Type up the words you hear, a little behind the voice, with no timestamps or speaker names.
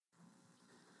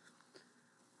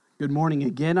Good morning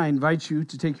again. I invite you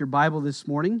to take your Bible this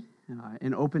morning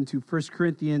and open to 1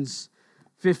 Corinthians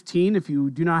 15. If you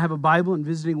do not have a Bible and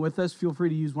visiting with us, feel free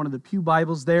to use one of the pew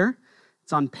Bibles there.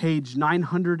 It's on page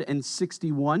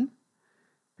 961.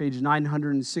 Page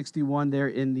 961 there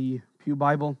in the pew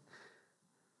Bible.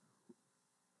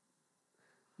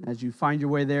 As you find your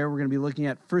way there, we're going to be looking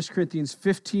at 1 Corinthians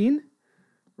 15,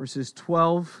 verses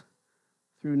 12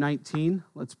 through 19.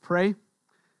 Let's pray.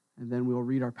 And then we'll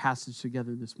read our passage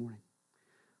together this morning.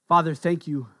 Father, thank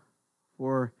you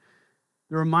for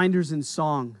the reminders in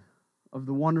song of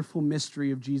the wonderful mystery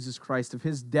of Jesus Christ, of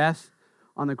his death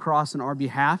on the cross on our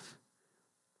behalf.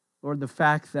 Lord, the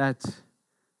fact that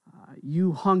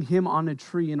you hung him on a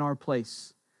tree in our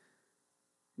place,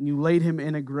 and you laid him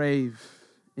in a grave,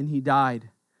 and he died,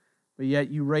 but yet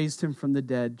you raised him from the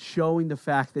dead, showing the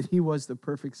fact that he was the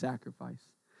perfect sacrifice,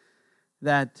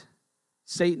 that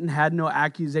Satan had no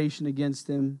accusation against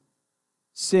him,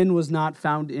 sin was not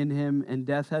found in him, and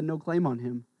death had no claim on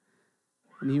him,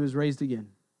 and he was raised again.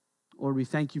 Lord, we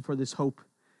thank you for this hope.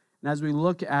 And as we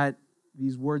look at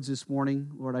these words this morning,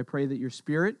 Lord, I pray that your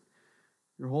Spirit,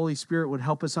 your Holy Spirit would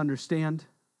help us understand.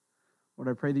 Lord,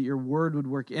 I pray that your word would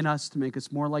work in us to make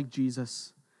us more like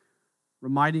Jesus,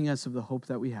 reminding us of the hope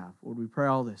that we have. Lord, we pray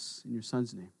all this in your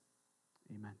Son's name.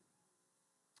 Amen.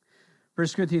 1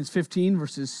 Corinthians 15,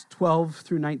 verses 12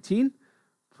 through 19.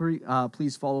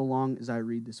 Please follow along as I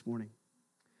read this morning.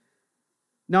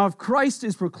 Now, if Christ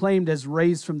is proclaimed as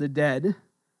raised from the dead,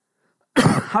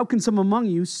 how can some among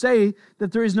you say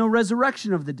that there is no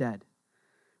resurrection of the dead?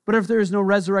 But if there is no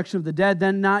resurrection of the dead,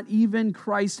 then not even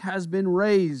Christ has been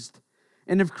raised.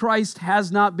 And if Christ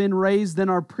has not been raised, then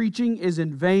our preaching is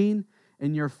in vain,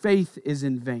 and your faith is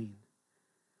in vain.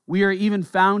 We are even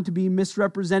found to be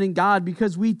misrepresenting God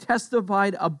because we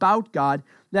testified about God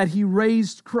that he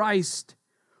raised Christ,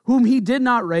 whom he did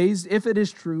not raise, if it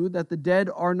is true that the dead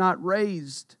are not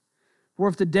raised. For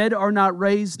if the dead are not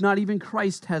raised, not even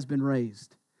Christ has been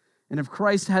raised. And if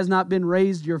Christ has not been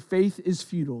raised, your faith is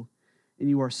futile, and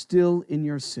you are still in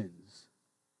your sins.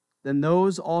 Then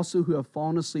those also who have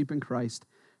fallen asleep in Christ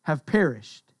have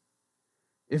perished.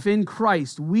 If in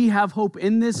Christ we have hope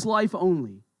in this life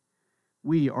only,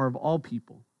 we are of all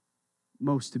people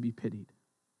most to be pitied.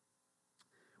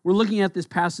 We're looking at this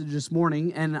passage this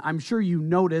morning, and I'm sure you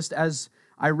noticed as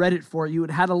I read it for you,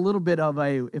 it had a little bit of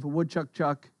a, if a woodchuck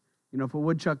chuck, if a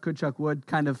woodchuck could chuck wood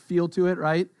kind of feel to it,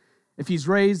 right? If he's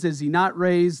raised, is he not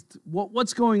raised?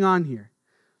 What's going on here?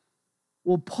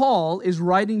 Well, Paul is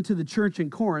writing to the church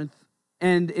in Corinth,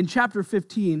 and in chapter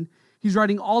 15, he's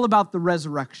writing all about the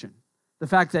resurrection. The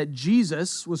fact that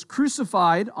Jesus was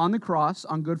crucified on the cross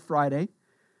on Good Friday,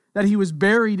 that he was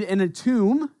buried in a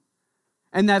tomb,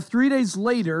 and that 3 days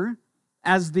later,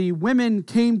 as the women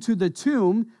came to the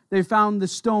tomb, they found the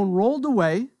stone rolled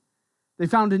away. They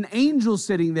found an angel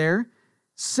sitting there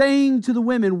saying to the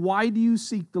women, "Why do you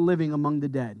seek the living among the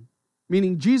dead?"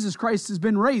 Meaning Jesus Christ has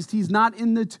been raised. He's not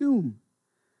in the tomb.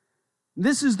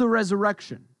 This is the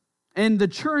resurrection. And the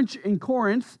church in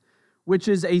Corinth, which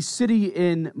is a city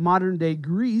in modern-day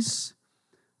Greece,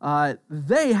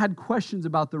 they had questions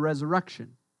about the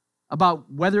resurrection,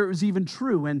 about whether it was even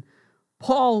true. And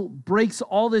Paul breaks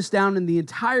all this down in the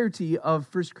entirety of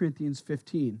 1 Corinthians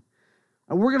 15.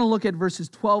 And we're going to look at verses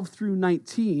 12 through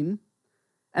 19,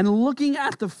 and looking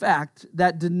at the fact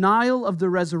that denial of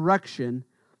the resurrection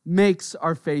makes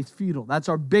our faith futile. That's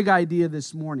our big idea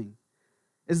this morning,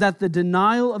 is that the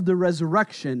denial of the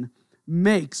resurrection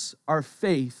makes our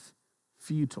faith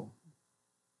futile.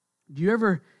 Do you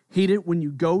ever hate it when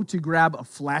you go to grab a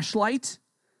flashlight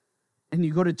and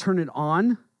you go to turn it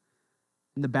on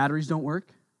and the batteries don't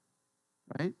work,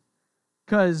 right?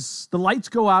 Because the lights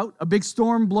go out, a big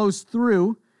storm blows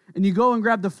through, and you go and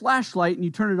grab the flashlight and you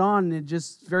turn it on and it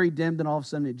just very dimmed, and all of a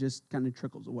sudden it just kind of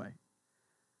trickles away,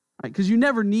 right? Because you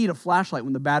never need a flashlight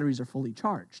when the batteries are fully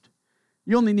charged.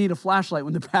 You only need a flashlight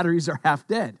when the batteries are half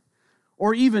dead.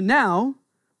 Or even now,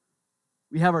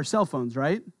 we have our cell phones,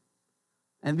 right?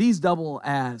 And these double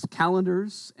as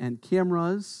calendars and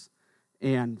cameras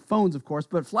and phones, of course,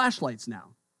 but flashlights now.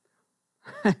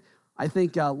 I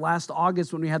think last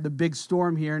August when we had the big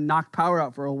storm here and knocked power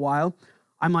out for a while,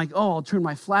 I'm like, I'll turn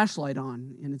my flashlight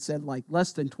on. And it said like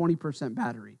less than 20%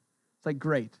 battery. It's like,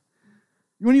 great.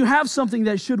 When you have something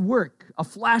that should work, a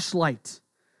flashlight,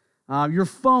 your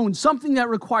phone, something that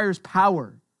requires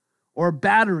power or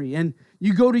battery, and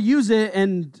you go to use it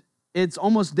and it's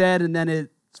almost dead, and then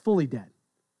it's fully dead.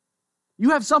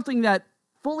 You have something that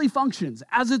fully functions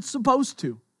as it's supposed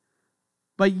to,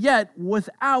 but yet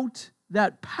without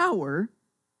that power,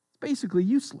 it's basically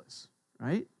useless,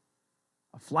 right?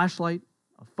 A flashlight,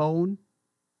 a phone,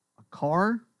 a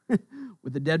car,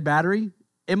 With a dead battery,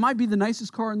 it might be the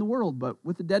nicest car in the world, but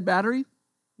with a dead battery,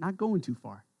 not going too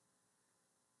far.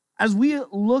 As we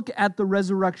look at the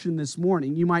resurrection this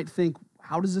morning, you might think,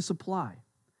 how does this apply?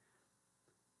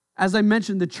 As I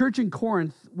mentioned, the church in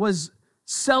Corinth was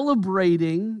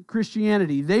celebrating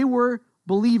Christianity. They were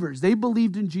believers. They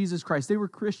believed in Jesus Christ. They were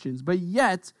Christians. But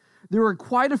yet, there were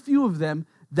quite a few of them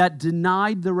that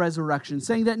denied the resurrection,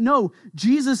 saying that no,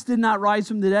 Jesus did not rise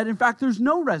from the dead. In fact, there's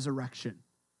no resurrection.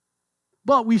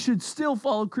 But we should still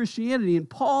follow Christianity. And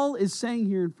Paul is saying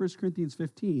here in 1 Corinthians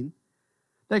 15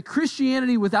 that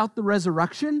Christianity without the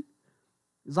resurrection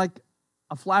is like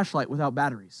a flashlight without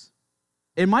batteries.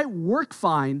 It might work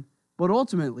fine, but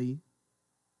ultimately,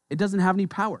 it doesn't have any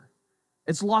power.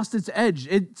 It's lost its edge.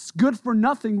 It's good for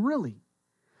nothing, really.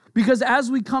 Because as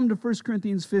we come to 1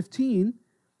 Corinthians 15,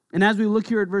 and as we look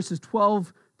here at verses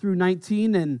 12 through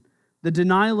 19, and the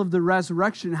denial of the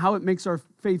resurrection, how it makes our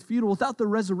faith futile, without the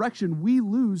resurrection, we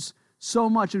lose so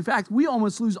much. In fact, we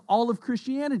almost lose all of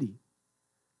Christianity.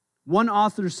 One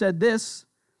author said this.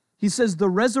 He says, the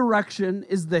resurrection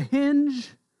is the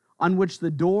hinge on which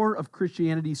the door of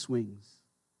Christianity swings.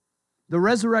 The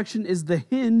resurrection is the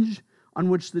hinge on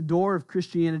which the door of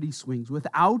Christianity swings.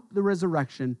 Without the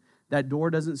resurrection, that door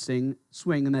doesn't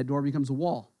swing, and that door becomes a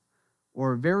wall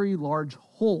or a very large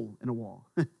hole in a wall.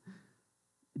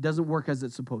 It doesn't work as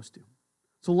it's supposed to.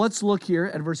 So let's look here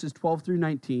at verses 12 through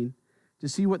 19 to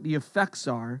see what the effects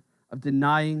are of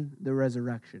denying the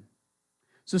resurrection.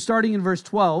 So starting in verse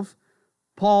 12,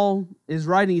 Paul is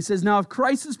writing, he says, now if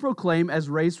Christ is proclaimed as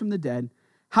raised from the dead,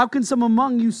 how can some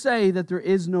among you say that there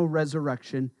is no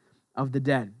resurrection of the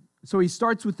dead? So he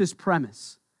starts with this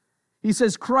premise. He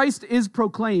says, Christ is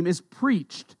proclaimed, is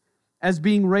preached as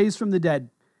being raised from the dead.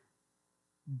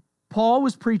 Paul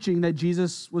was preaching that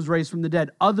Jesus was raised from the dead.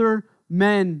 Other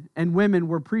men and women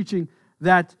were preaching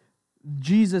that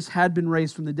Jesus had been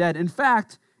raised from the dead. In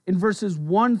fact, in verses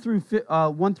 1 through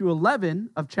 11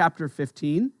 of chapter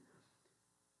 15,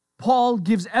 Paul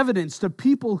gives evidence to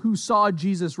people who saw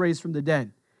Jesus raised from the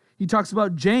dead. He talks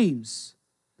about James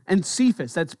and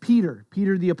Cephas, that's Peter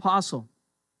the apostle.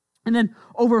 And then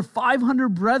over 500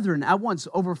 brethren at once,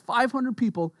 over 500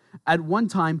 people at one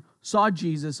time saw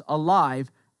Jesus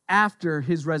alive after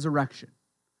his resurrection.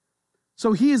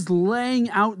 So he is laying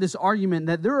out this argument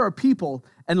that there are people,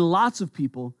 and lots of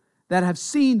people, that have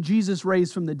seen Jesus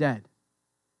raised from the dead.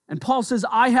 And Paul says,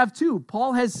 I have too.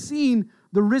 Paul has seen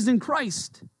the risen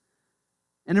Christ.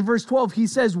 And in verse 12, he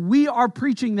says, we are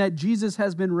preaching that Jesus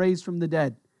has been raised from the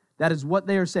dead. That is what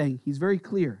they are saying. He's very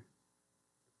clear.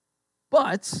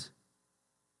 But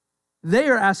they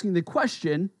are asking the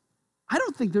question, I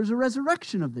don't think there's a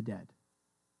resurrection of the dead.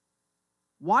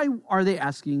 Why are they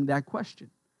asking that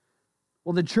question?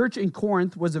 Well, the church in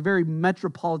Corinth was a very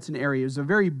metropolitan area. It was a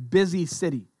very busy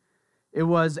city. It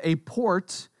was a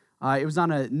port. It was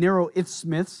on a narrow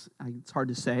isthmus. It's hard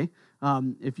to say.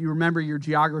 If you remember your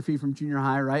geography from junior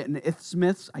high, right? An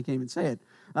isthmus, I can't even say it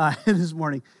this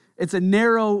morning. It's a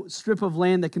narrow strip of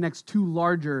land that connects two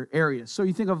larger areas. So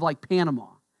you think of like Panama,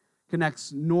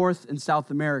 connects North and South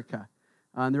America.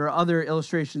 There are other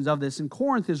illustrations of this. And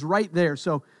Corinth is right there.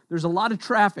 So there's a lot of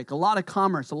traffic, a lot of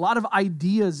commerce, a lot of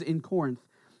ideas in Corinth.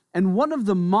 And one of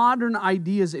the modern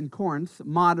ideas in Corinth,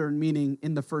 modern meaning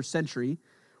in the first century,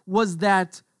 was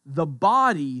that the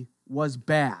body was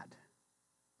bad.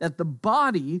 That the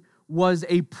body was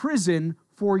a prison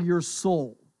for your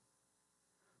soul.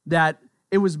 That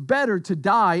it was better to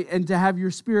die and to have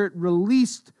your spirit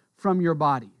released from your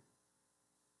body.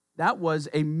 That was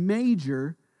a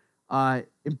major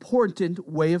important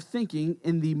way of thinking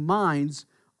in the minds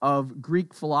of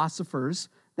Greek philosophers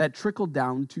that trickled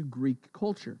down to Greek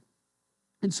culture.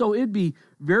 And so it'd be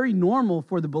very normal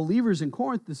for the believers in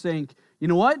Corinth to think, you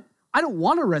know what? I don't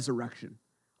want a resurrection.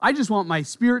 I just want my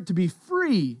spirit to be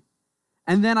free,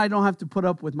 and then I don't have to put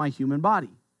up with my human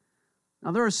body.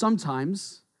 Now, there are some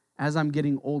times, as I'm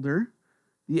getting older,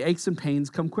 the aches and pains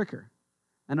come quicker.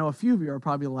 I know a few of you are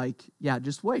probably like, yeah,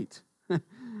 just wait.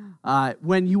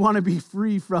 When you want to be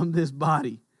free from this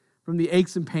body, from the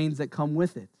aches and pains that come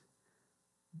with it.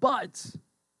 But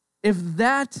if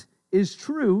that is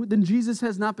true, then Jesus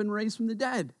has not been raised from the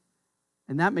dead.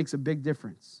 And that makes a big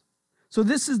difference. So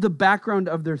this is the background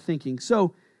of their thinking.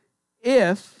 So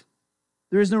if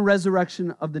there is no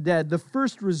resurrection of the dead, the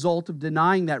first result of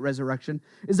denying that resurrection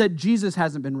is that Jesus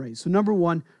hasn't been raised. So number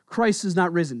one, Christ is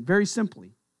not risen. Very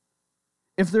simply.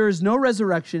 If there is no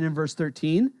resurrection in verse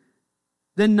 13,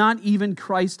 then not even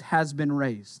Christ has been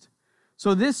raised.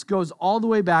 So this goes all the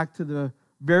way back to the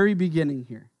very beginning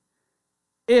here.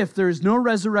 If there is no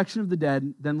resurrection of the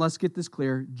dead, then let's get this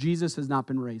clear. Jesus has not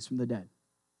been raised from the dead.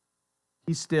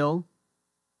 He's still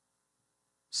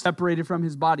separated from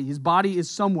his body. His body is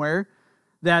somewhere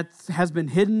that has been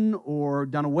hidden or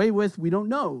done away with. We don't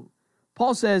know.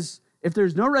 Paul says, if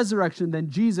there's no resurrection, then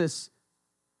Jesus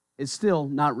is still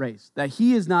not raised, that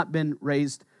he has not been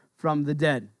raised from the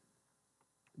dead.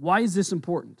 Why is this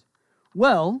important?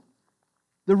 Well,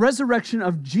 the resurrection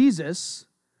of Jesus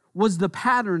was the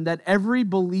pattern that every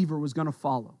believer was going to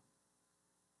follow.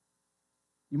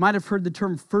 You might have heard the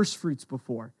term first fruits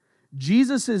before.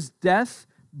 Jesus' death,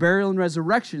 burial, and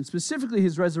resurrection, specifically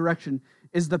his resurrection,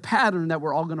 is the pattern that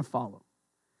we're all going to follow.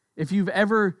 If you've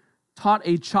ever taught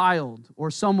a child or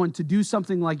someone to do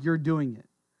something like you're doing it,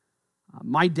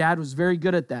 my dad was very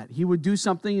good at that. He would do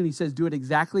something and he says, do it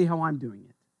exactly how I'm doing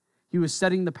it. He was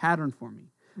setting the pattern for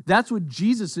me. That's what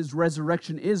Jesus'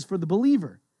 resurrection is for the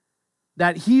believer,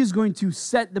 that he is going to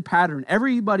set the pattern.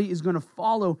 Everybody is going to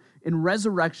follow in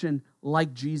resurrection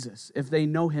like Jesus if they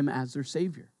know him as their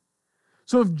Savior.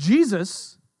 So if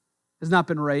Jesus has not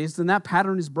been raised, then that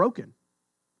pattern is broken.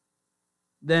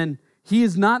 Then he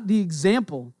is not the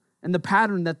example and the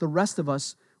pattern that the rest of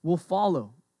us will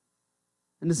follow.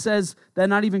 And it says that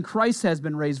not even Christ has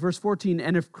been raised. Verse 14,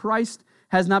 and if Christ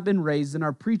has not been raised, then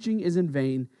our preaching is in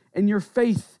vain, and your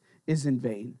faith is in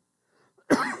vain.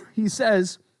 He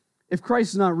says, if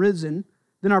Christ is not risen,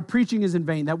 then our preaching is in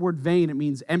vain. That word vain, it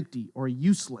means empty or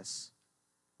useless.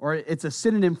 Or it's a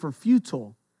synonym for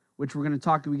futile, which we're going to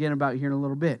talk again about here in a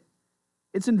little bit.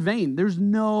 It's in vain. There's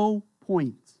no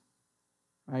point,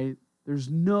 right? There's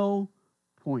no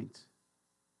point.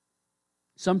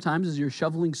 Sometimes as you're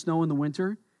shoveling snow in the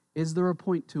winter, is there a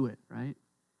point to it, right?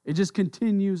 It just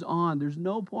continues on. There's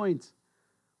no point.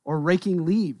 Or raking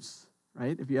leaves,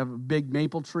 right? If you have a big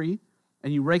maple tree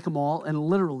and you rake them all, and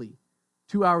literally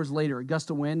 2 hours later, a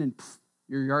gust of wind and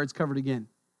your yard's covered again.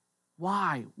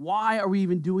 Why? Why are we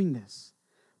even doing this?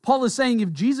 Paul is saying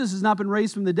if Jesus has not been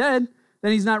raised from the dead,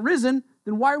 then he's not risen,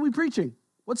 then why are we preaching?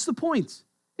 What's the point?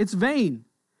 It's vain.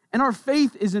 And our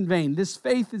faith is in vain. This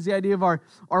faith is the idea of our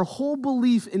whole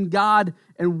belief in God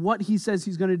and what he says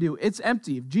he's going to do. It's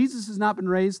empty. If Jesus has not been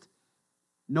raised,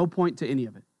 no point to any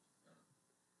of it.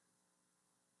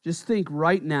 Just think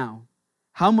right now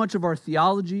how much of our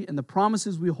theology and the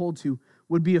promises we hold to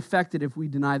would be affected if we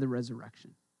deny the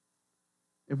resurrection.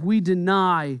 If we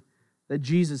deny that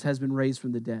Jesus has been raised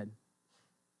from the dead.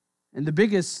 And the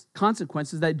biggest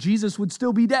consequence is that Jesus would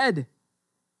still be dead.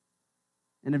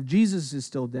 And if Jesus is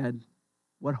still dead,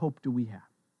 what hope do we have?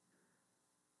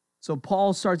 So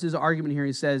Paul starts his argument here.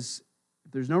 He says,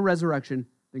 if there's no resurrection,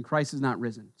 then Christ is not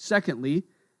risen. Secondly,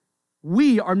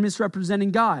 we are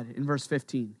misrepresenting God in verse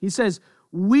 15. He says,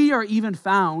 we are even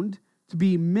found to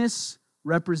be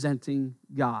misrepresenting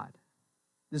God.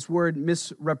 This word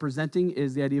misrepresenting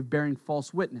is the idea of bearing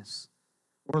false witness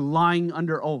or lying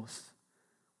under oath.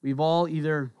 We've all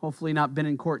either hopefully not been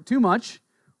in court too much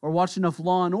or watched enough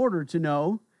Law and Order to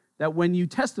know that when you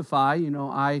testify,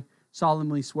 I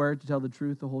solemnly swear to tell the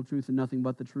truth, the whole truth, and nothing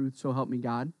but the truth, so help me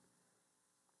God.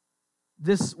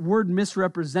 This word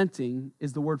misrepresenting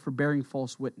is the word for bearing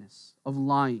false witness, of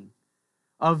lying,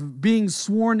 of being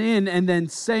sworn in and then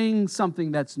saying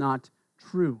something that's not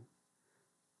true.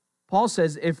 Paul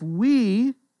says, if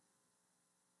we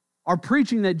are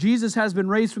preaching that Jesus has been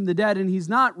raised from the dead and he's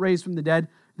not raised from the dead,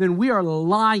 then we are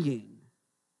lying.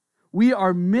 We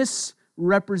are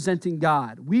misrepresenting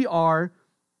God. We are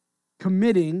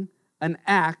committing an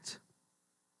act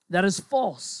that is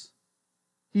false.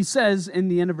 He says in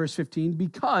the end of verse 15,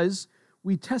 because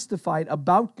we testified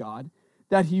about God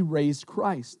that he raised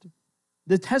Christ.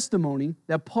 The testimony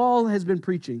that Paul has been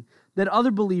preaching, that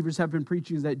other believers have been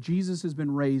preaching, is that Jesus has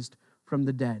been raised from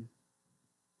the dead.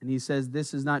 And he says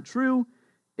this is not true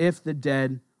if the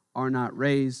dead are not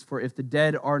raised. For if the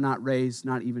dead are not raised,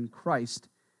 not even Christ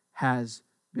has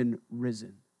been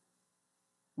risen.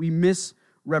 We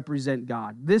misrepresent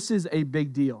God. This is a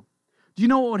big deal. Do you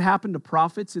know what would happen to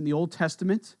prophets in the Old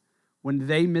Testament when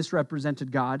they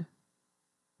misrepresented God?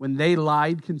 When they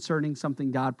lied concerning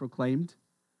something God proclaimed?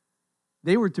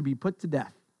 They were to be put to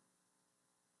death.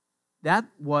 That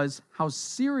was how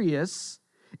serious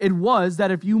it was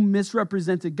that if you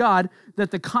misrepresented God,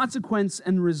 that the consequence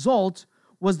and result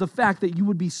was the fact that you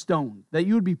would be stoned, that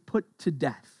you would be put to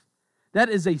death. That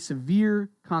is a severe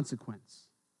consequence.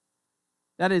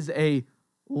 That is a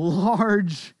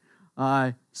large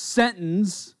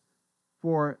sentence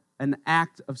for an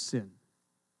act of sin.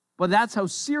 But that's how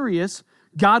serious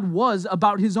God was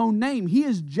about his own name. He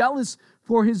is jealous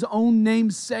for his own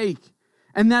name's sake.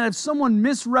 And that if someone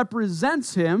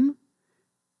misrepresents him,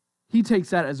 he takes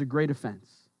that as a great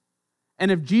offense.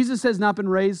 And if Jesus has not been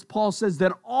raised, Paul says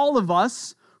that all of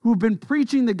us who've been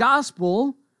preaching the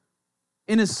gospel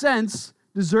in a sense,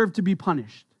 deserve to be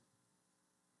punished.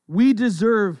 We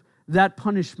deserve that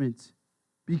punishment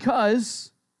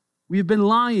because we've been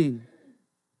lying.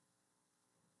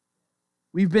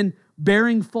 We've been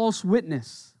bearing false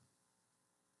witness.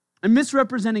 And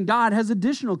misrepresenting God has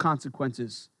additional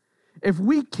consequences. If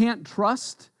we can't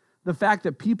trust the fact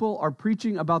that people are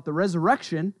preaching about the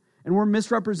resurrection and we're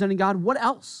misrepresenting God, what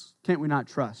else can't we not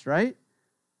trust, right?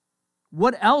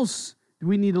 What else do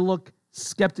we need to look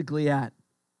skeptically at?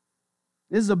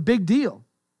 This is a big deal.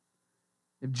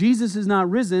 If Jesus is not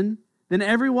risen, then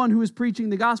everyone who is preaching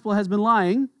the gospel has been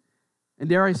lying, and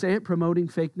dare I say it, promoting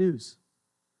fake news.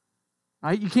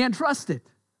 Right? You can't trust it.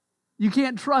 You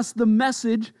can't trust the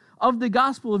message of the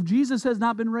gospel if Jesus has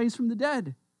not been raised from the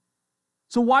dead.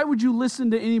 So why would you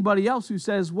listen to anybody else who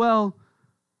says, well,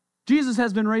 Jesus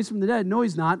has been raised from the dead? No,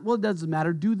 he's not. Well, it doesn't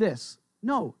matter. Do this.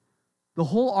 No. The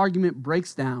whole argument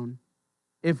breaks down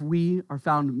if we are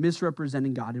found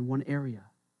misrepresenting God in one area.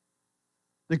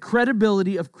 The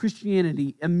credibility of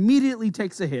Christianity immediately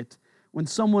takes a hit when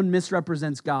someone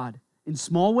misrepresents God in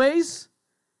small ways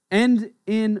and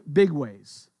in big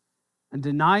ways. And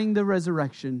denying the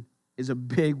resurrection is a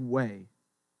big way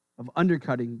of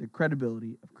undercutting the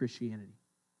credibility of Christianity.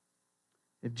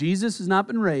 If Jesus has not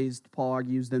been raised, Paul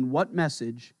argues, then what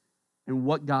message and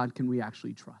what God can we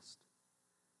actually trust?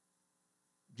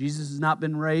 If Jesus has not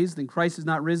been raised, then Christ has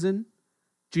not risen.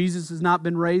 Jesus has not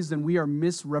been raised, then we are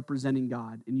misrepresenting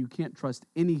God, and you can't trust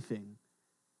anything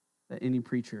that any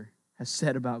preacher has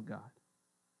said about God.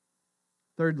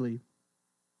 Thirdly,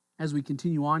 as we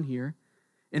continue on here,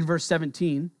 in verse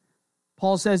 17,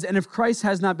 Paul says, and if Christ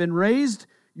has not been raised,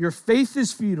 your faith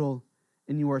is futile,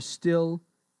 and you are still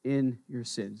in your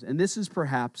sins. And this is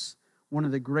perhaps one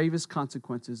of the gravest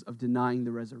consequences of denying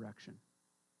the resurrection.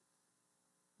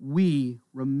 We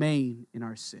remain in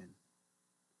our sin.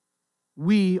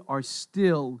 We are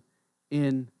still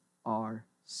in our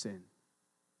sin.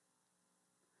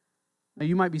 Now,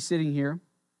 you might be sitting here,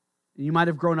 and you might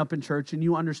have grown up in church, and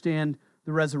you understand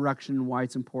the resurrection and why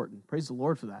it's important. Praise the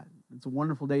Lord for that. It's a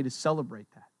wonderful day to celebrate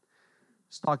that. I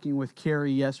was talking with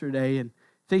Carrie yesterday and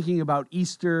thinking about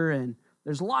Easter, and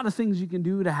there's a lot of things you can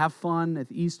do to have fun at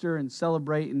Easter and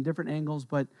celebrate in different angles,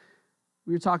 but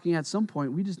we were talking at some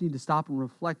point, we just need to stop and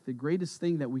reflect. The greatest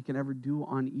thing that we can ever do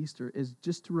on Easter is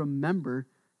just to remember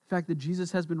the fact that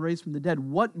Jesus has been raised from the dead.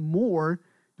 What more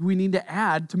do we need to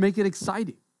add to make it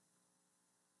exciting?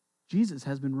 Jesus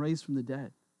has been raised from the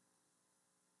dead.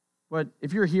 But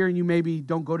if you're here and you maybe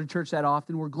don't go to church that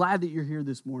often, we're glad that you're here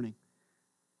this morning.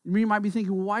 You might be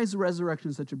thinking, well, why is the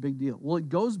resurrection such a big deal? Well, it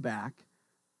goes back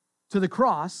to the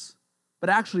cross, but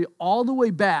actually all the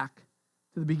way back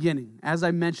to the beginning, as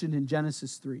I mentioned in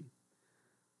Genesis 3.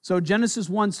 So Genesis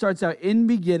 1 starts out, in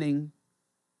beginning,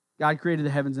 God created the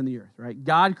heavens and the earth, right?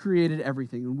 God created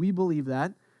everything, and we believe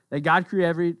that God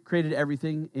created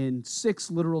everything in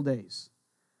 6 literal days.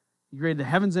 He created the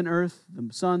heavens and earth,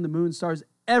 the sun, the moon, stars,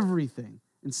 everything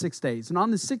in 6 days. And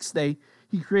on the 6th day,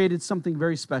 he created something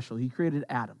very special. He created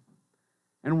Adam.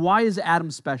 And why is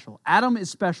Adam special? Adam is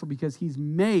special because he's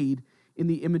made in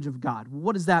the image of God.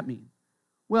 What does that mean?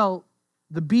 Well,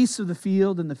 the beasts of the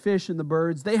field and the fish and the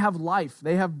birds, they have life,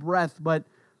 they have breath, but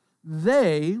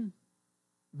they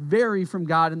vary from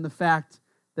God in the fact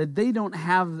that they don't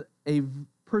have a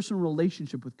personal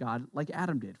relationship with God like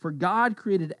Adam did. For God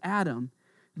created Adam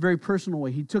in a very personal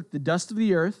way. He took the dust of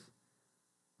the earth,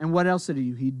 and what else did he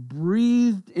do? He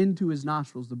breathed into his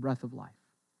nostrils the breath of life.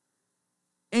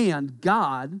 And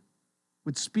God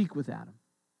would speak with Adam.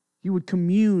 He would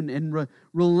commune and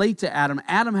relate to Adam.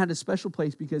 Adam had a special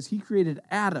place because he created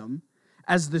Adam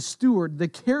as the steward, the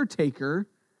caretaker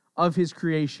of his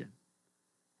creation.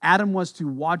 Adam was to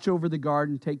watch over the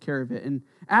garden, take care of it. And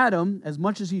Adam, as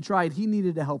much as he tried, he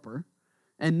needed a helper.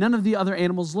 And none of the other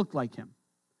animals looked like him.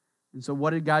 And so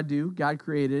what did God do? God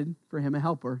created for him a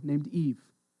helper named Eve.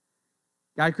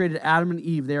 God created Adam and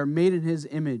Eve. They are made in his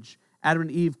image. Adam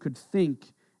and Eve could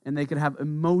think, and they could have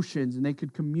emotions, and they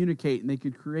could communicate, and they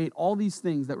could create all these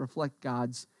things that reflect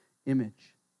God's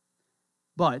image.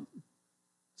 But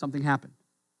something happened.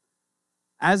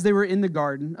 As they were in the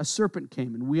garden, a serpent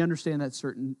came, and we understand that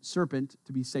certain serpent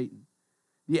to be Satan,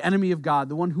 the enemy of God,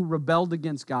 the one who rebelled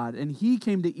against God. And he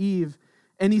came to Eve,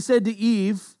 and he said to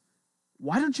Eve,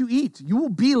 why don't you eat? You will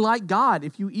be like God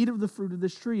if you eat of the fruit of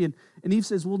this tree. And Eve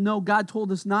says, well, no, God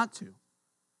told us not to.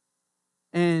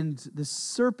 And the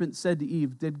serpent said to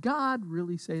Eve, did God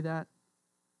really say that?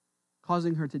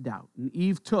 Causing her to doubt. And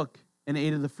Eve took and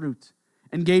ate of the fruit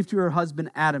and gave to her husband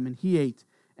Adam, and he ate.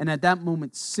 And at that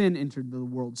moment, sin entered the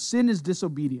world. Sin is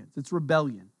disobedience. It's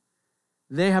rebellion.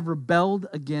 They have rebelled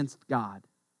against God.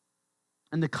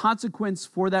 And the consequence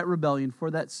for that rebellion,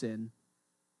 for that sin,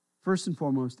 first and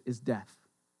foremost, is death.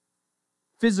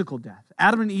 Physical death.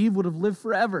 Adam and Eve would have lived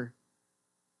forever.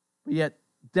 But yet,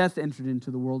 death entered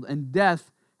into the world, and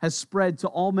death has spread to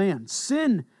all man.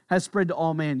 Sin has spread to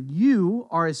all man. You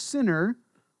are a sinner,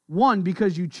 one,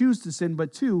 because you choose to sin,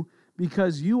 but two,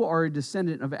 because you are a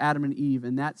descendant of Adam and Eve,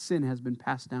 and that sin has been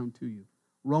passed down to you.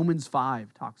 Romans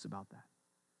 5 talks about that.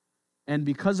 And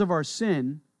because of our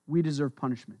sin, we deserve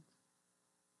punishment.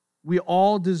 We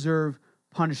all deserve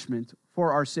punishment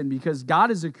for our sin because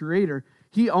God is a creator.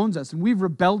 He owns us, and we've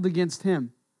rebelled against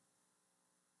him.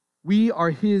 We are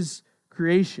his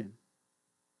creation.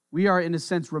 We are, in a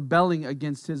sense, rebelling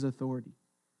against his authority.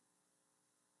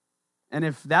 And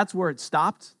if that's where it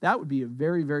stopped, that would be a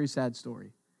very, very sad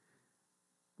story.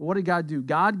 But what did God do?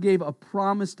 God gave a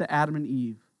promise to Adam and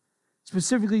Eve,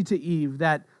 specifically to Eve,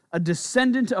 that a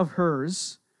descendant of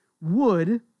hers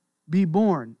would be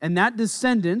born. And that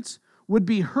descendant would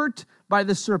be hurt by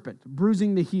the serpent,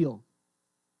 bruising the heel.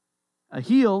 A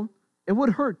heel, it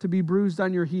would hurt to be bruised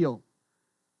on your heel,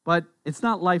 but it's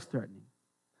not life-threatening.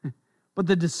 But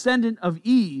the descendant of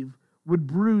Eve would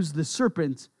bruise the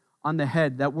serpent on the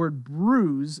head. That word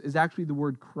bruise is actually the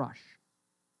word crush.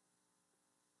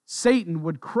 Satan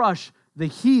would crush the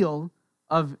heel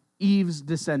of Eve's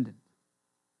descendant.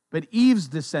 But Eve's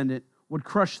descendant would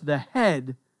crush the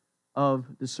head of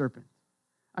the serpent.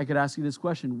 I could ask you this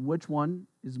question: which one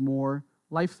is more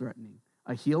life-threatening?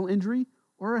 A heel injury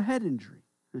or a head injury?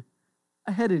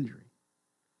 A head injury.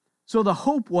 So the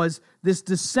hope was this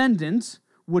descendant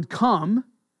would come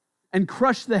and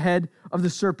crush the head of the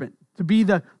serpent, to be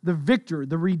the victor,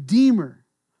 the redeemer.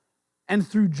 And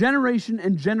through generation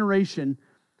and generation,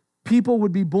 people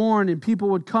would be born and people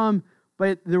would come,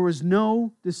 but there was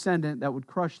no descendant that would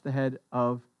crush the head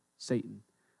of Satan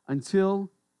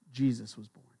until Jesus was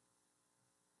born.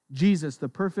 Jesus, the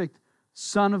perfect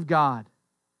Son of God,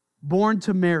 born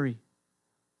to Mary,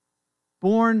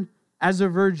 born as a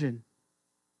virgin,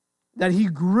 that he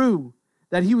grew,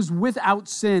 that he was without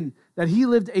sin, that he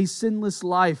lived a sinless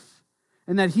life,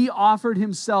 and that he offered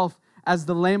himself as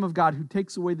the Lamb of God who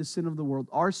takes away the sin of the world.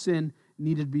 Our sin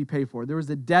needed to be paid for. There was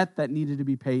a debt that needed to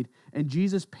be paid, and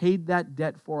Jesus paid that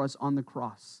debt for us on the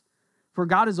cross. For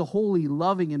God is a holy,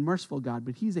 loving, and merciful God,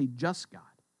 but he's a just God.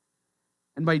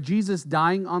 And by Jesus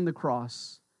dying on the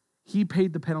cross, he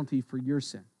paid the penalty for your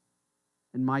sin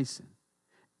and my sin.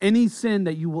 Any sin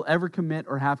that you will ever commit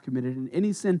or have committed, and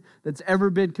any sin that's ever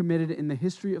been committed in the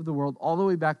history of the world, all the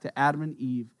way back to Adam and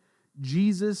Eve,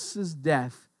 Jesus'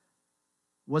 death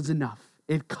was enough.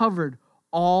 It covered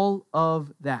all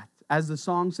of that. As the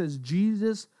song says,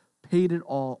 Jesus paid it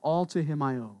all to him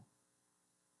I owe.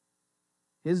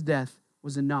 His death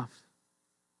was enough.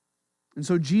 And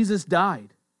so Jesus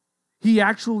died. He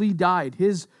actually died.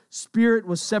 His spirit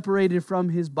was separated from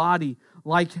his body,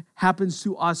 like happens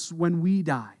to us when we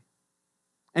die.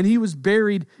 And he was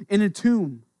buried in a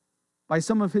tomb by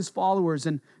some of his followers,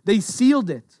 and they sealed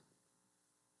it.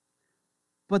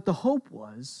 But the hope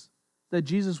was that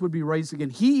Jesus would be raised again.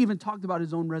 He even talked about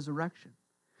his own resurrection.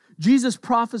 Jesus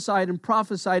prophesied,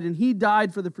 and he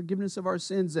died for the forgiveness of our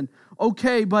sins. And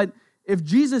okay, but if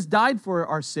Jesus died for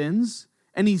our sins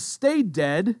and he stayed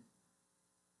dead,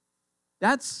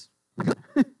 that's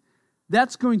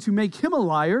going to make him a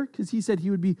liar, because he said he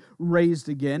would be raised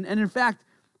again. And in fact,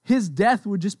 his death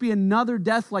would just be another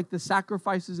death like the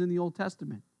sacrifices in the Old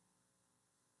Testament.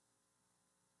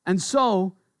 And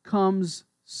so comes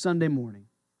Sunday morning.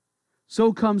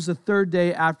 So comes the third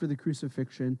day after the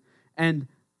crucifixion, and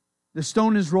the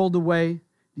stone is rolled away.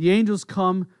 The angels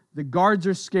come. The guards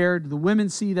are scared. The women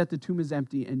see that the tomb is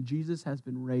empty, and Jesus has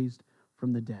been raised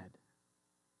from the dead.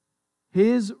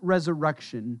 His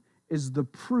resurrection is the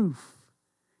proof.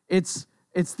 It's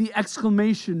the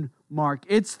exclamation mark.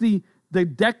 It's the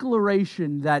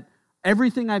declaration that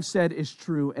everything I've said is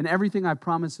true and everything I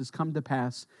promised has come to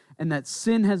pass, and that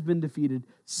sin has been defeated,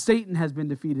 Satan has been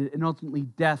defeated, and ultimately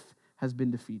death has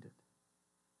been defeated.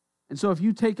 And so if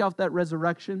you take out that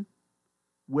resurrection,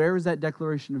 where is that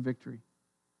declaration of victory?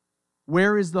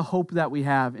 Where is the hope that we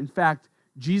have? In fact,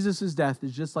 Jesus' death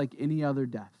is just like any other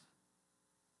death.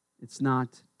 It's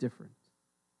not different.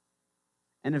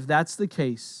 And if that's the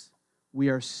case, we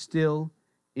are still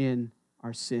in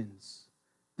our sins.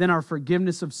 Then our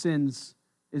forgiveness of sins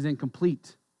is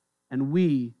incomplete, and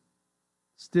we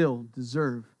still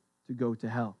deserve to go to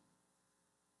hell.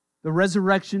 The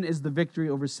resurrection is the victory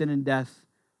over sin and death.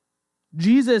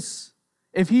 Jesus,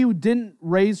 if he didn't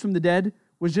raise from the dead,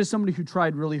 was just somebody who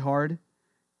tried really hard,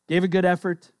 gave a good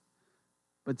effort,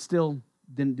 but still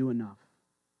didn't do enough.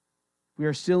 We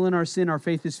are still in our sin. Our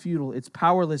faith is futile. It's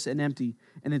powerless and empty,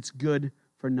 and it's good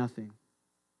for nothing.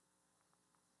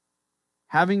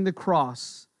 Having the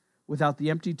cross without the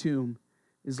empty tomb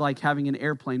is like having an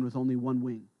airplane with only one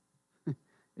wing.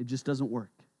 It just doesn't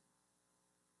work.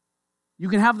 You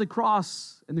can have the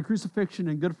cross and the crucifixion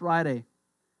and Good Friday,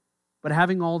 but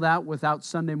having all that without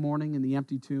Sunday morning and the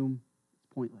empty tomb, it's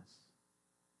pointless.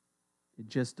 It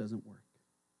just doesn't work.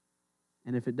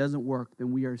 And if it doesn't work,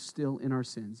 then we are still in our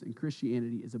sins, and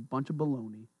Christianity is a bunch of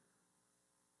baloney,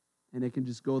 and it can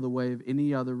just go the way of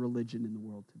any other religion in the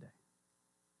world today.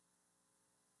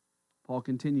 Paul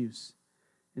continues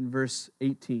in verse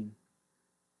 18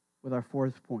 with our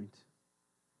fourth point.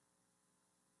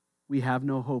 We have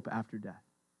no hope after death.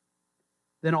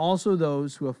 Then also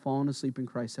those who have fallen asleep in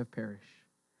Christ have perished.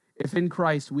 If in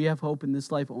Christ we have hope in this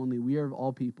life only, we are of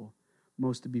all people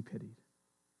most to be pitied.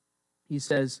 He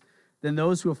says, then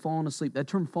those who have fallen asleep, that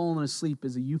term fallen asleep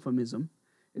is a euphemism.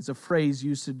 It's a phrase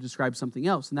used to describe something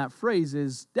else, and that phrase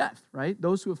is death, right?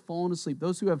 Those who have fallen asleep,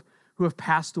 those who have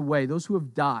passed away, those who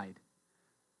have died.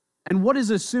 And what is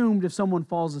assumed if someone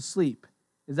falls asleep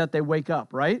is that they wake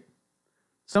up, right?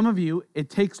 Some of you, it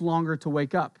takes longer to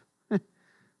wake up.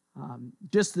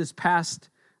 Just this past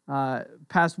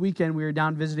weekend, we were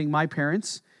down visiting my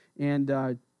parents, and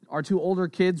our two older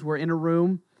kids were in a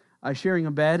room sharing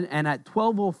a bed, and at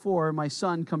 12:04, my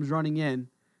son comes running in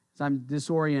as I'm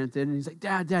disoriented, and he's like,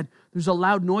 Dad, there's a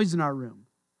loud noise in our room.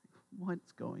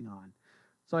 What's going on?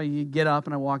 So I get up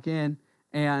and I walk in,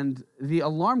 and the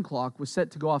alarm clock was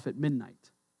set to go off at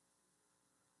midnight.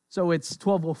 So it's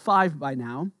 12:05 by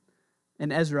now,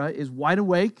 and Ezra is wide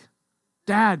awake.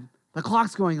 Dad, the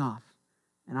clock's going off.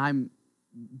 And I'm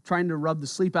trying to rub the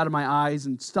sleep out of my eyes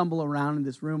and stumble around in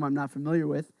this room I'm not familiar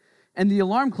with. And the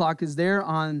alarm clock is there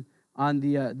on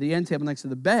the end table next to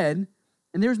the bed,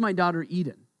 and there's my daughter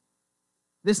Eden.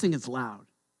 This thing is loud.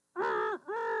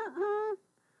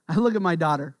 I look at my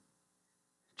daughter,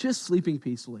 just sleeping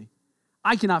peacefully.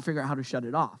 I cannot figure out how to shut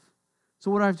it off.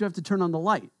 So what do I have to do? I have to turn on the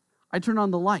light. I turn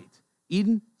on the light.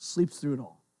 Eden sleeps through it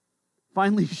all.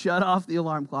 Finally shut off the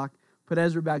alarm clock, put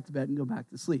Ezra back to bed, and go back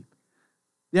to sleep.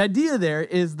 The idea there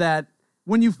is that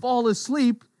when you fall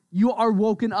asleep, you are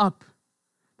woken up.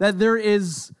 That there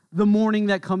is the morning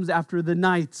that comes after the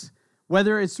night.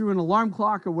 Whether it's through an alarm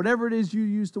clock or whatever it is you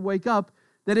use to wake up,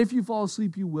 that if you fall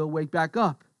asleep, you will wake back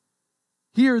up.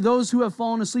 Here, those who have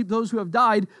fallen asleep, those who have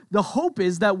died, the hope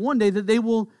is that one day that they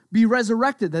will be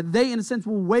resurrected, that they, in a sense,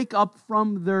 will wake up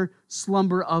from their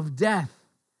slumber of death.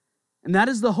 And that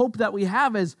is the hope that we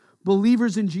have as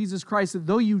believers in Jesus Christ, that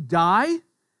though you die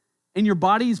and your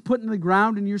body is put in the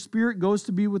ground and your spirit goes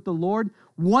to be with the Lord,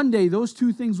 one day those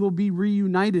two things will be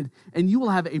reunited and you will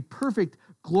have a perfect,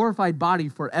 glorified body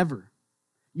forever.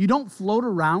 You don't float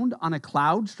around on a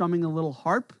cloud strumming a little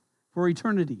harp for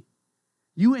eternity.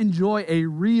 You enjoy a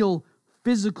real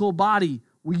physical body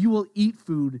where you will eat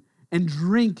food and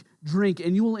drink,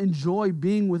 and you will enjoy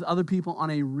being with other people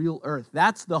on a real earth.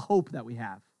 That's the hope that we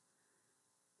have.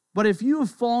 But if you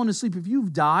have fallen asleep, if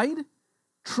you've died,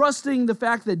 trusting the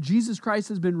fact that Jesus Christ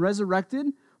has been resurrected,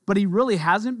 but he really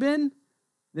hasn't been,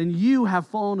 then you have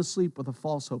fallen asleep with a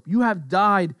false hope. You have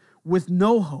died with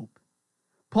no hope.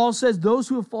 Paul says those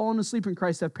who have fallen asleep in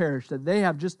Christ have perished, that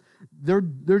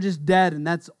they're just dead, and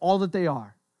that's all that they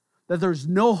are. That there's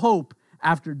no hope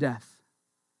after death.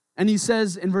 And he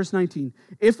says in verse 19,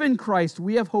 if in Christ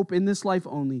we have hope in this life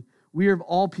only, we are of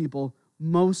all people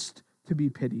most to be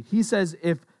pitied. He says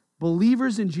if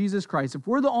believers in Jesus Christ, if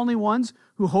we're the only ones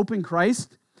who hope in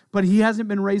Christ, but he hasn't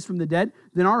been raised from the dead,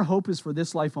 then our hope is for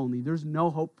this life only. There's no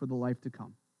hope for the life to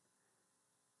come.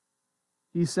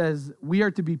 He says we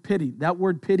are to be pitied. That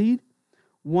word pitied,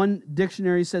 one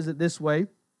dictionary says it this way.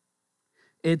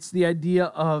 It's the idea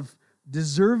of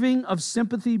deserving of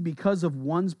sympathy because of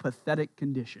one's pathetic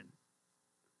condition.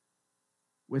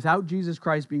 Without Jesus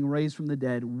Christ being raised from the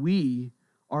dead, we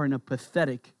are in a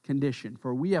pathetic condition,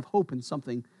 for we have hope in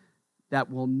something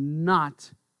that will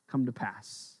not come to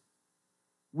pass.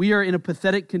 We are in a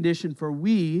pathetic condition, for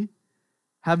we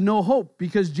have no hope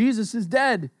because Jesus is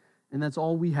dead, and that's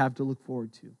all we have to look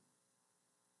forward to.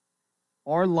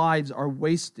 Our lives are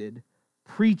wasted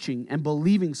preaching and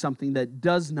believing something that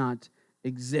does not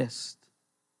exist.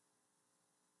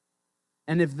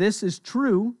 And if this is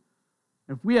true,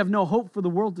 if we have no hope for the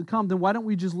world to come, then why don't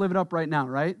we just live it up right now,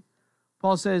 right?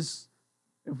 Paul says,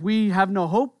 if we have no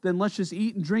hope, then let's just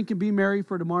eat and drink and be merry,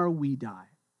 for tomorrow we die.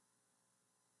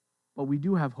 But we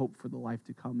do have hope for the life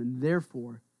to come, and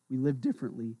therefore we live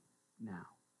differently now.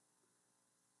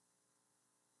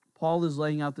 Paul is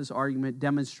laying out this argument,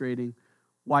 demonstrating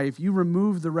why if you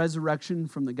remove the resurrection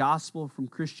from the gospel, from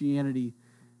Christianity,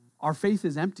 our faith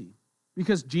is empty.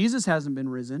 Because Jesus hasn't been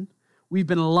risen. We've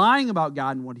been lying about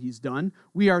God and what he's done.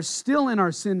 We are still in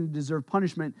our sin and deserve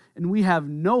punishment, and we have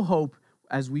no hope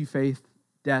as we face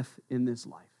death in this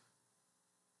life.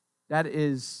 That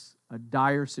is a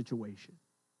dire situation.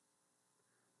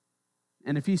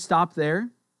 And if he stopped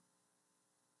there,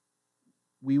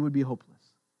 we would be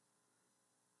hopeless.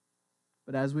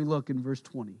 But as we look in verse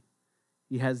 20,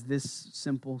 he has this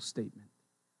simple statement.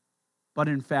 But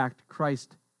in fact,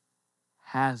 Christ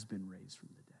has been raised from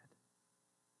the dead.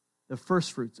 The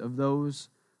firstfruits of those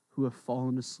who have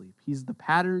fallen asleep. He's the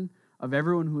pattern of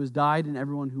everyone who has died and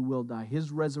everyone who will die.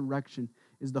 His resurrection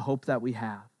is the hope that we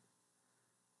have.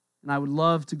 And I would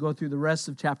love to go through the rest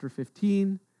of chapter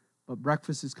 15, but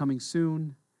breakfast is coming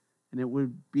soon, and it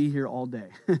would be here all day.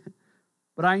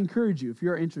 But I encourage you, if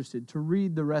you're interested, to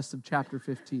read the rest of chapter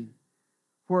 15,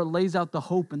 for it lays out the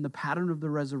hope and the pattern of the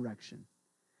resurrection.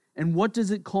 And what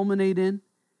does it culminate in?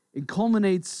 It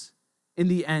culminates in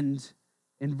the end,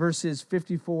 in verses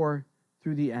 54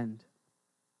 through the end,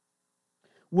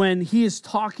 when he is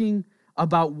talking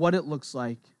about what it looks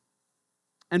like.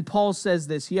 And Paul says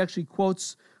this. He actually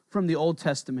quotes from the Old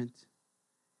Testament.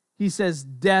 He says,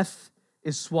 "Death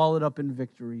is swallowed up in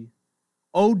victory.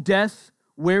 O death,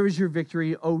 where is your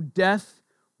victory? O death,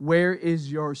 where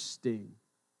is your sting?"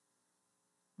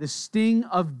 The sting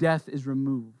of death is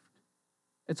removed.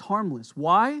 It's harmless.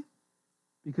 Why?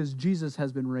 Because Jesus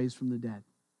has been raised from the dead.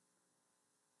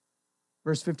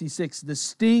 Verse 56, "The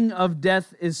sting of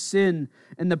death is sin,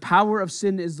 and the power of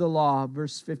sin is the law."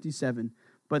 Verse 57,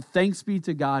 "But thanks be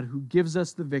to God who gives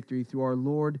us the victory through our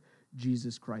Lord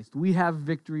Jesus Christ." We have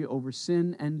victory over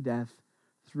sin and death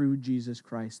through Jesus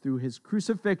Christ, through his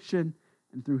crucifixion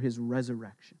and through his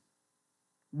resurrection.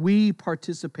 We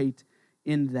participate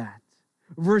in that.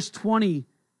 Verse 20,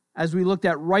 as we looked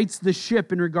at, rights the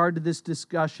ship in regard to this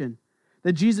discussion,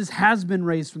 that Jesus has been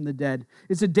raised from the dead.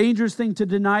 It's a dangerous thing to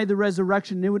deny the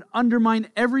resurrection. It would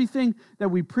undermine everything that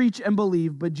we preach and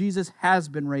believe, but Jesus has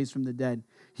been raised from the dead.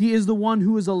 He is the one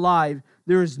who is alive.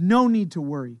 There is no need to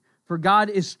worry, for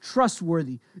God is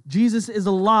trustworthy. Jesus is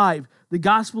alive. The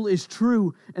gospel is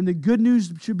true, and the good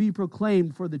news should be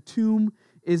proclaimed, for the tomb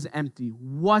is empty.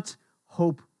 What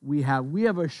hope we have. We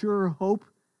have a sure hope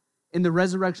in the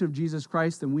resurrection of Jesus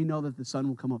Christ, and we know that the sun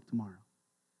will come up tomorrow.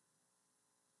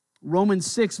 Romans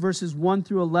 6, verses 1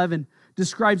 through 11,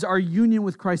 describes our union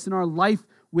with Christ and our life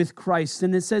with Christ.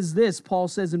 And it says this, Paul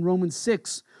says in Romans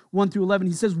 6, 1 through 11,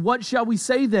 he says, "What shall we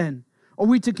say then? Are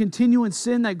we to continue in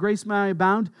sin that grace may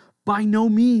abound? By no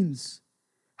means.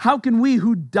 How can we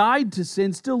who died to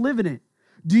sin still live in it?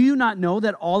 Do you not know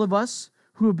that all of us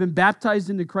who have been baptized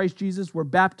into Christ Jesus were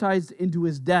baptized into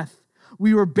his death?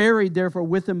 We were buried, therefore,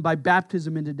 with him by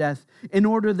baptism into death, in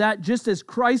order that just as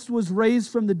Christ was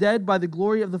raised from the dead by the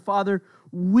glory of the Father,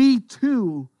 we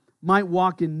too might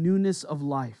walk in newness of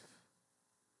life.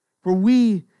 For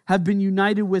we have been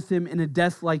united with him in a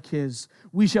death like his.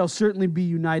 We shall certainly be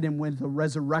united with a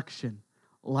resurrection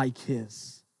like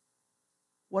his."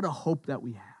 What a hope that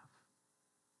we have.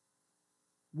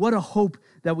 What a hope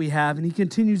that we have. And he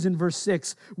continues in verse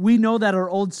 6, "We know that our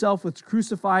old self was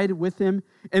crucified with him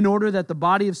in order that the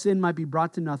body of sin might be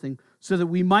brought to nothing, so that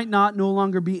we might not no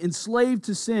longer be enslaved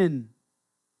to sin.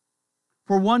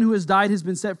 For one who has died has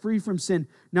been set free from sin.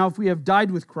 Now if we have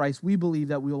died with Christ, we believe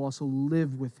that we will also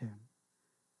live with him.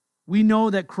 We know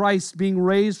that Christ, being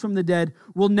raised from the dead,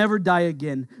 will never die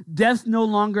again. Death no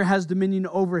longer has dominion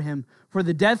over him. For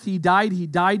the death he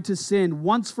died to sin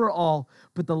once for all,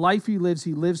 but the life he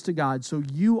lives to God. So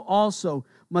you also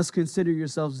must consider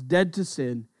yourselves dead to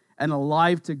sin and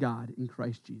alive to God in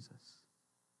Christ Jesus."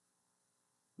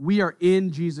 We are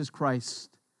in Jesus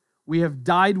Christ. We have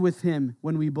died with him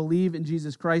when we believe in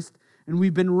Jesus Christ, and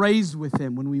we've been raised with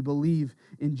him when we believe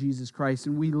in Jesus Christ,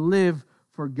 and we live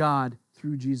for God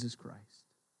through Jesus Christ.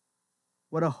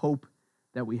 What a hope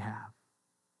that we have.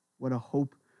 What a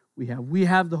hope we have. We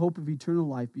have the hope of eternal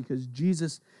life because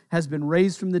Jesus has been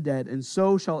raised from the dead, and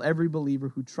so shall every believer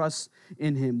who trusts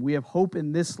in him. We have hope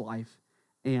in this life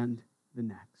and the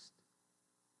next.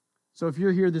 So if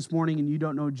you're here this morning and you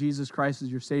don't know Jesus Christ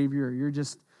as your Savior, or you're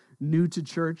just new to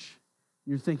church,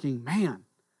 you're thinking, man,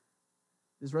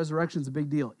 this resurrection is a big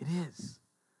deal. It is.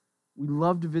 We'd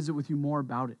love to visit with you more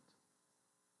about it,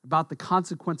 about the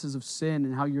consequences of sin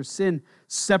and how your sin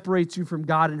separates you from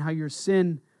God and how your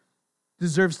sin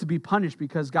deserves to be punished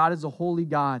because God is a holy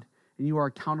God and you are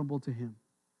accountable to him.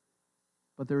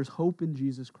 But there is hope in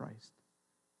Jesus Christ.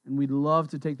 And we'd love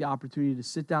to take the opportunity to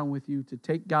sit down with you, to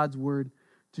take God's word,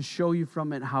 to show you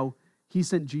from it how he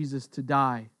sent Jesus to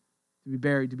die, to be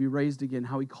buried, to be raised again,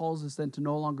 how he calls us then to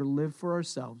no longer live for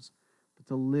ourselves, but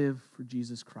to live for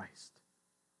Jesus Christ.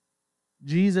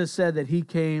 Jesus said that he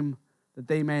came that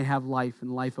they may have life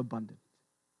and life abundant.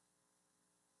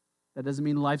 That doesn't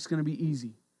mean life's going to be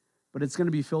easy, but it's going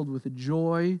to be filled with a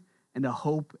joy and a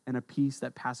hope and a peace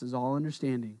that passes all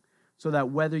understanding, so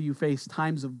that whether you face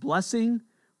times of blessing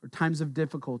or times of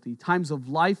difficulty, times of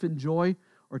life and joy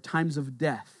or times of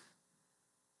death,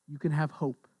 you can have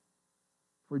hope.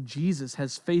 For Jesus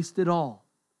has faced it all.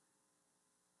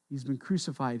 He's been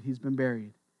crucified, he's been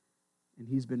buried, and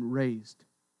he's been raised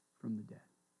from the dead.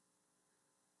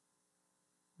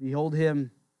 The old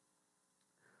hymn,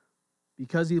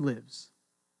 Because He Lives,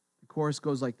 the chorus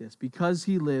goes like this: because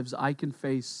He lives, I can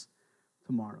face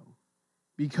tomorrow.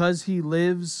 Because He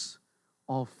lives,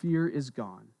 all fear is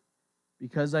gone.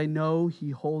 Because I know He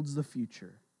holds the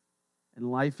future,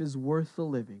 and life is worth the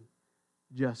living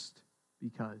just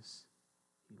because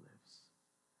He lives.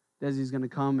 Desi's going to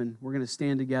come, and we're going to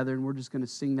stand together, and we're just going to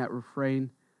sing that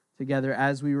refrain together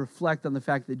as we reflect on the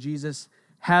fact that Jesus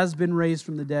has been raised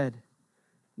from the dead,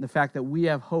 and the fact that we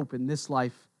have hope in this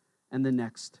life and the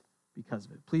next because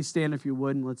of it. Please stand if you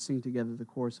would, and let's sing together the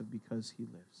chorus of Because He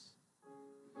Lives.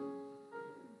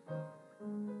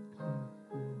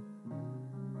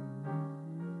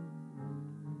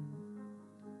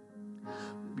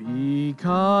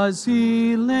 Because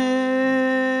He lives,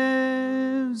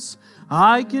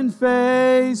 I can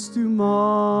face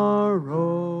tomorrow.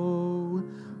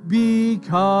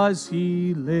 Because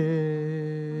He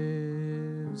lives,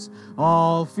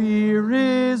 all fear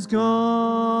is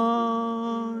gone.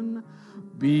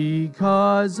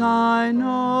 Because I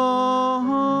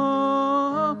know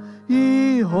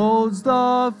He holds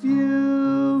the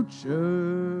future,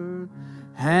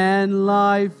 and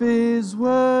life is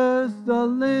worth the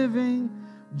living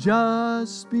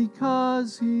just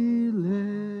because He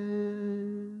lives.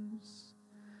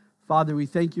 Father, we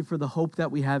thank You for the hope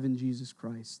that we have in Jesus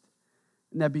Christ,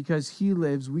 and that because He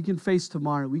lives, we can face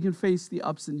tomorrow. We can face the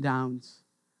ups and downs.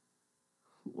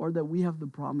 Lord, that we have the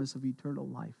promise of eternal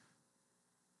life.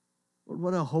 Lord,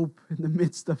 what a hope in the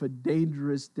midst of a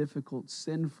dangerous, difficult,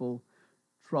 sinful,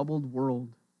 troubled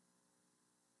world.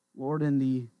 Lord, in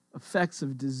the effects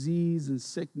of disease and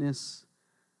sickness.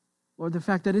 Lord, the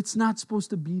fact that it's not supposed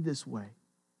to be this way.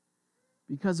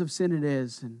 Because of sin it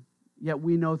is, and yet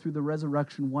we know through the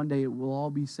resurrection one day it will all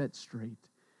be set straight,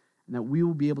 and that we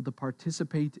will be able to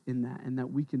participate in that, and that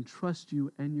we can trust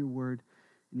You and Your word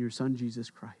in Your Son, Jesus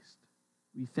Christ.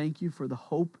 We thank You for the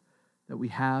hope that we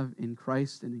have in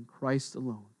Christ and in Christ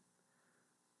alone.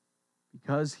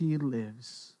 Because He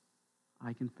lives,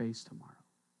 I can face tomorrow.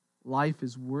 Life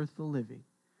is worth the living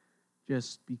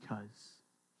just because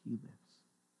He lives.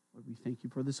 Lord, we thank You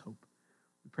for this hope.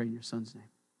 We pray in Your Son's name.